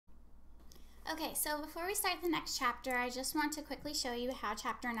Okay, so before we start the next chapter, I just want to quickly show you how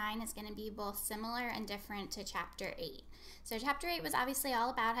Chapter 9 is going to be both similar and different to Chapter 8. So Chapter 8 was obviously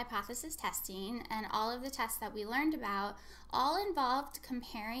all about hypothesis testing, and all of the tests that we learned about all involved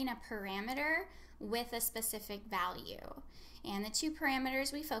comparing a parameter with a specific value. And the two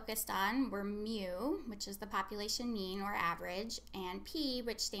parameters we focused on were mu, which is the population mean or average, and p,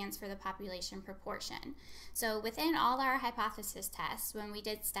 which stands for the population proportion. So within all our hypothesis tests, when we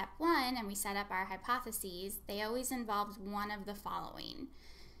did step 1 and we set up our hypotheses, they always involved one of the following.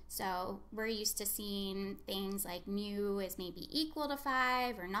 So we're used to seeing things like mu is maybe equal to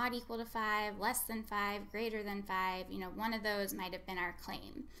 5 or not equal to 5, less than 5, greater than 5. One of those might have been our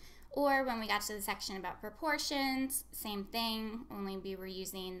claim. Or when we got to the section about proportions, same thing, only we were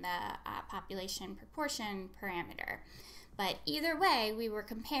using the population proportion parameter. But either way, we were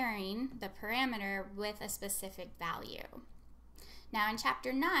comparing the parameter with a specific value. Now in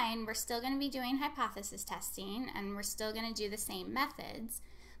Chapter 9, we're still going to be doing hypothesis testing, and we're still going to do the same methods.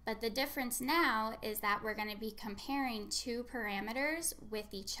 But the difference now is that we're going to be comparing two parameters with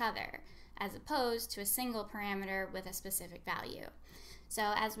each other, as opposed to a single parameter with a specific value.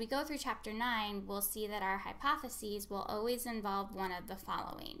 So as we go through Chapter 9, we'll see that our hypotheses will always involve one of the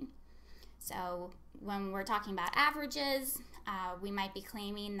following. So when we're talking about averages, we might be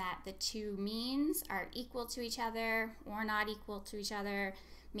claiming that the two means are equal to each other or not equal to each other.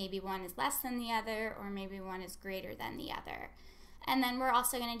 Maybe one is less than the other, or maybe one is greater than the other. And then we're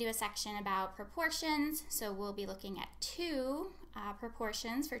also going to do a section about proportions. So we'll be looking at two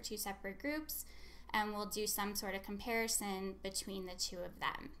proportions for two separate groups, and we'll do some sort of comparison between the two of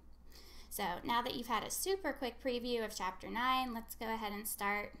them. So now that you've had a super quick preview of Chapter 9, let's go ahead and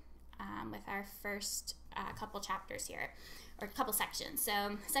start with our first couple chapters here, or couple sections.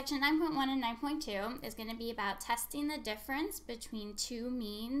 So section 9.1 and 9.2 is going to be about testing the difference between two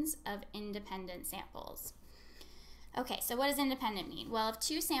means of independent samples. Okay, so what does independent mean? Well, if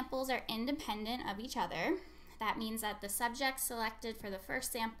two samples are independent of each other, that means that the subjects selected for the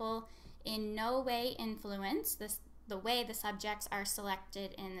first sample in no way influence the way the subjects are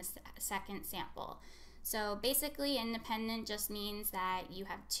selected in the second sample. So basically, independent just means that you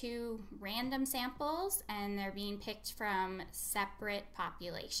have two random samples and they're being picked from separate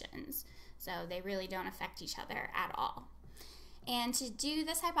populations. So they really don't affect each other at all. And to do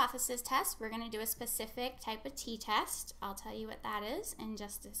this hypothesis test, we're going to do a specific type of t-test. I'll tell you what that is in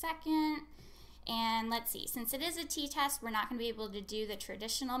just a second. And let's see, since it is a t-test, we're not going to be able to do the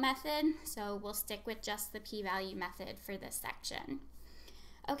traditional method, so we'll stick with just the p-value method for this section.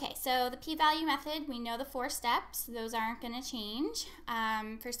 Okay, so the p-value method, we know the 4 steps. Those aren't going to change.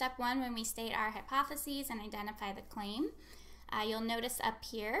 For step 1, when we state our hypotheses and identify the claim, you'll notice up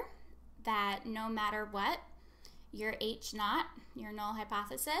here that no matter what, your H0, your null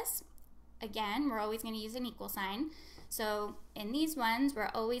hypothesis, again, we're always going to use an equal sign. So in these ones,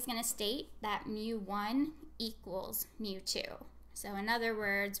 we're always going to state that mu1 equals mu2. So in other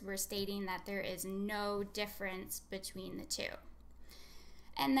words, we're stating that there is no difference between the two.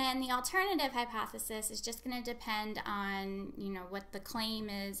 And then the alternative hypothesis is just going to depend on, what the claim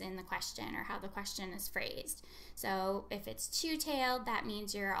is in the question or how the question is phrased. So if it's two-tailed, that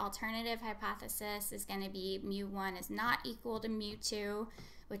means your alternative hypothesis is going to be mu1 is not equal to mu2,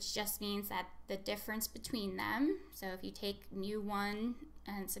 which just means that the difference between them, so if you take mu1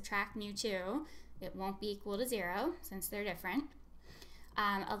 and subtract mu2, it won't be equal to 0 since they're different.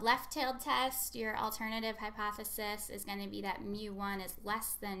 A left-tailed test, your alternative hypothesis is going to be that mu1 is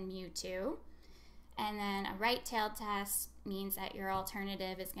less than mu2. And then a right-tailed test means that your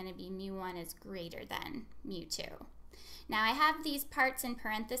alternative is going to be mu1 is greater than mu2. Now I have these parts in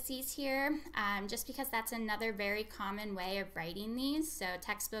parentheses here just because that's another very common way of writing these. So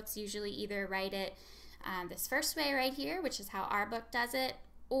textbooks usually either write it this first way right here, which is how our book does it,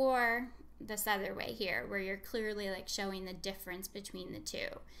 or this other way here, where you're clearly showing the difference between the two.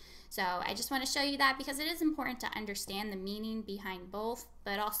 So I just want to show you that because it is important to understand the meaning behind both,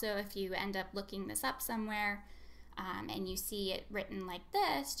 but also if you end up looking this up somewhere and you see it written like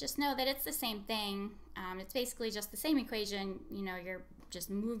this, just know that it's the same thing. It's basically just the same equation, you're just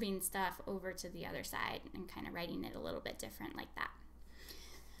moving stuff over to the other side and kind of writing it a little bit different like that.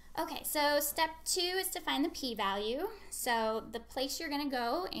 Okay, so step 2 is to find the p-value. So the place you're going to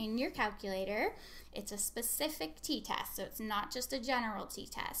go in your calculator, it's a specific t-test, so it's not just a general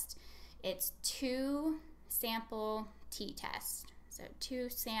t-test. It's 2-sample t-test. So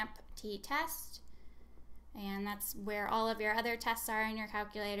 2-samp t-test, and that's where all of your other tests are in your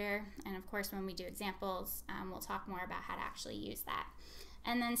calculator. And of course, when we do examples, we'll talk more about how to actually use that.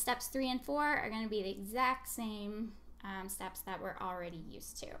 And then steps 3 and 4 are going to be the exact same steps that we're already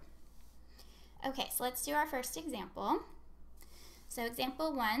used to. Okay, so let's do our first example. So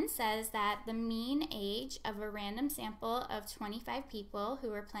example 1 says that the mean age of a random sample of 25 people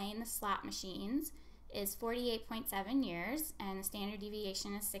who are playing the slot machines is 48.7 years, and the standard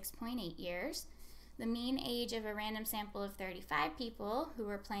deviation is 6.8 years. The mean age of a random sample of 35 people who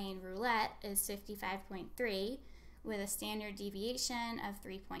are playing roulette is 55.3, with a standard deviation of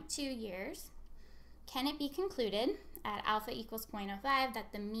 3.2 years. Can it be concluded at alpha equals 0.05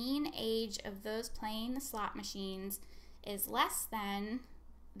 that the mean age of those playing the slot machines is less than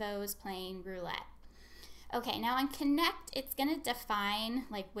those playing roulette? Okay, now on Connect, it's going to define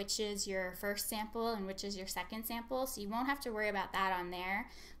like which is your first sample and which is your second sample, so you won't have to worry about that on there.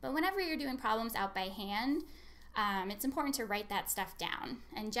 But whenever you're doing problems out by hand, it's important to write that stuff down.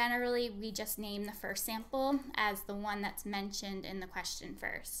 And generally, we just name the first sample as the one that's mentioned in the question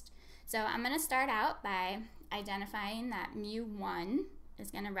first. So I'm going to start out by identifying that mu1 is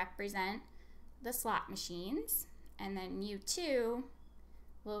going to represent the slot machines, and then mu2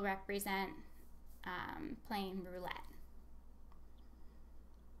 will represent playing roulette.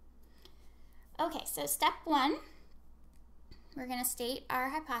 Okay, so step 1, we're going to state our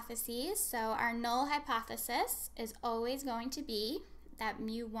hypotheses. So our null hypothesis is always going to be that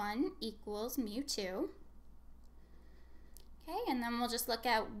mu1 equals mu2. Okay, and then we'll just look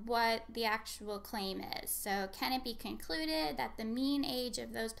at what the actual claim is. So can it be concluded that the mean age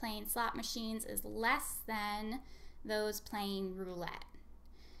of those playing slot machines is less than those playing roulette?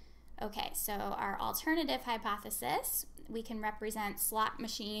 Okay, so our alternative hypothesis, we can represent slot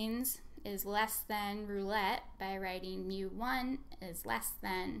machines is less than roulette by writing mu1 is less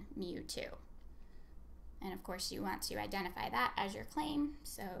than mu2. And of course you want to identify that as your claim,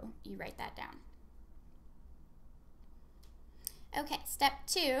 so you write that down. Okay, step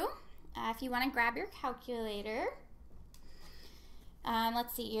 2, if you want to grab your calculator,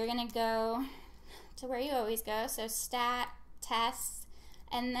 let's see, you're going to go to where you always go, so stat, tests,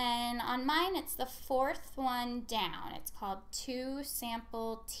 and then on mine it's the fourth one down. It's called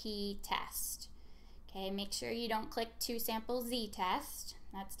 2-sample t-test. Okay, make sure you don't click 2-sample z-test,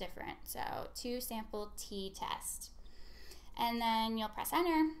 that's different. So 2-sample t-test. And then you'll press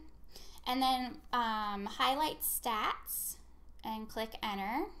enter, and then highlight stats and click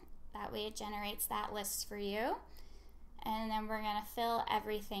enter. That way it generates that list for you. And then we're going to fill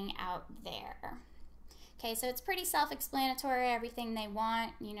everything out there. Okay, so it's pretty self-explanatory, everything they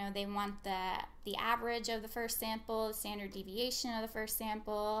want. You know, they want the average of the first sample, the standard deviation of the first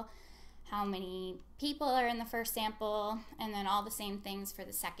sample, how many people are in the first sample, and then all the same things for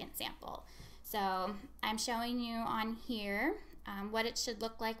the second sample. So I'm showing you on here what it should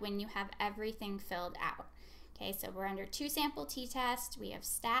look like when you have everything filled out. Okay, so we're under 2-sample t-test. We have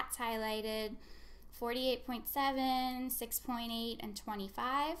stats highlighted, 48.7, 6.8, and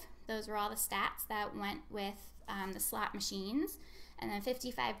 25. Those were all the stats that went with the slot machines. And then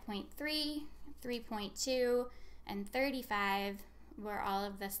 55.3, 3.2, and 35 were all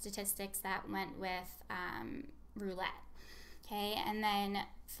of the statistics that went with roulette. Okay, and then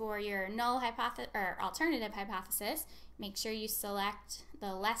for your null hypothesis or alternative hypothesis, make sure you select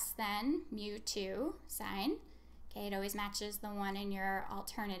the less than mu2 sign. Okay, it always matches the one in your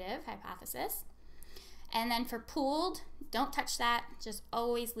alternative hypothesis. And then for pooled, don't touch that. Just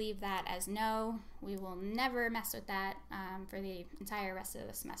always leave that as no. We will never mess with that for the entire rest of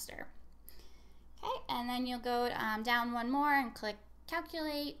the semester. Okay, and then you'll go down one more and click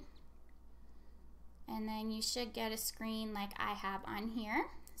calculate. And then you should get a screen like I have on here.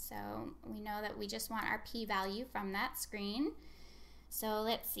 So we know that we just want our p-value from that screen. So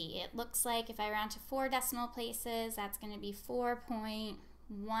let's see, it looks like if I round to 4 decimal places, that's going to be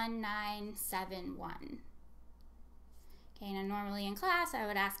 4.1971. Okay, now normally in class I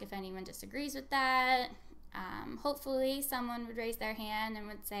would ask if anyone disagrees with that. Hopefully someone would raise their hand and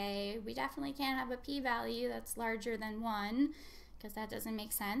would say, we definitely can't have a p-value that's larger than 1, because that doesn't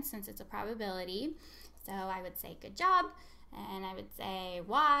make sense since it's a probability. So I would say good job, and I would say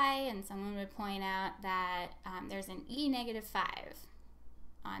why, and someone would point out that there's an e-5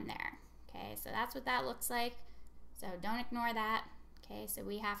 on there. Okay, so that's what that looks like, so don't ignore that. Okay, so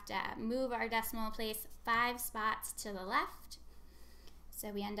we have to move our decimal place 5 spots to the left.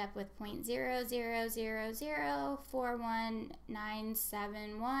 So we end up with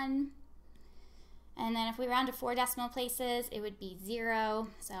 0.000041971. And then if we round to 4 decimal places, it would be 0.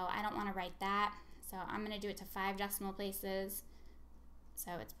 So I don't want to write that. So I'm going to do it to 5 decimal places.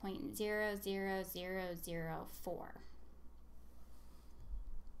 So it's 0.00004.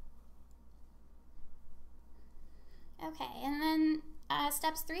 Okay, and then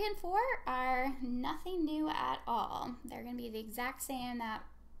steps 3 and 4 are nothing new at all. They're going to be the exact same that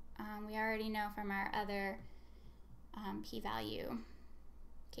We already know from our other p-value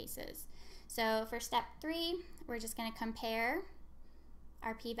cases. So for step 3, we're just going to compare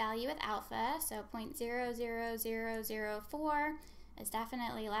our p-value with alpha. So 0.00004 is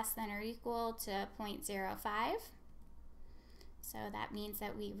definitely less than or equal to 0.05. So that means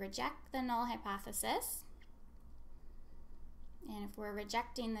that we reject the null hypothesis. And if we're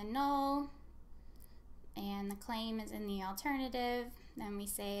rejecting the null and the claim is in the alternative, then we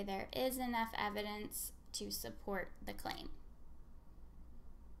say there is enough evidence to support the claim.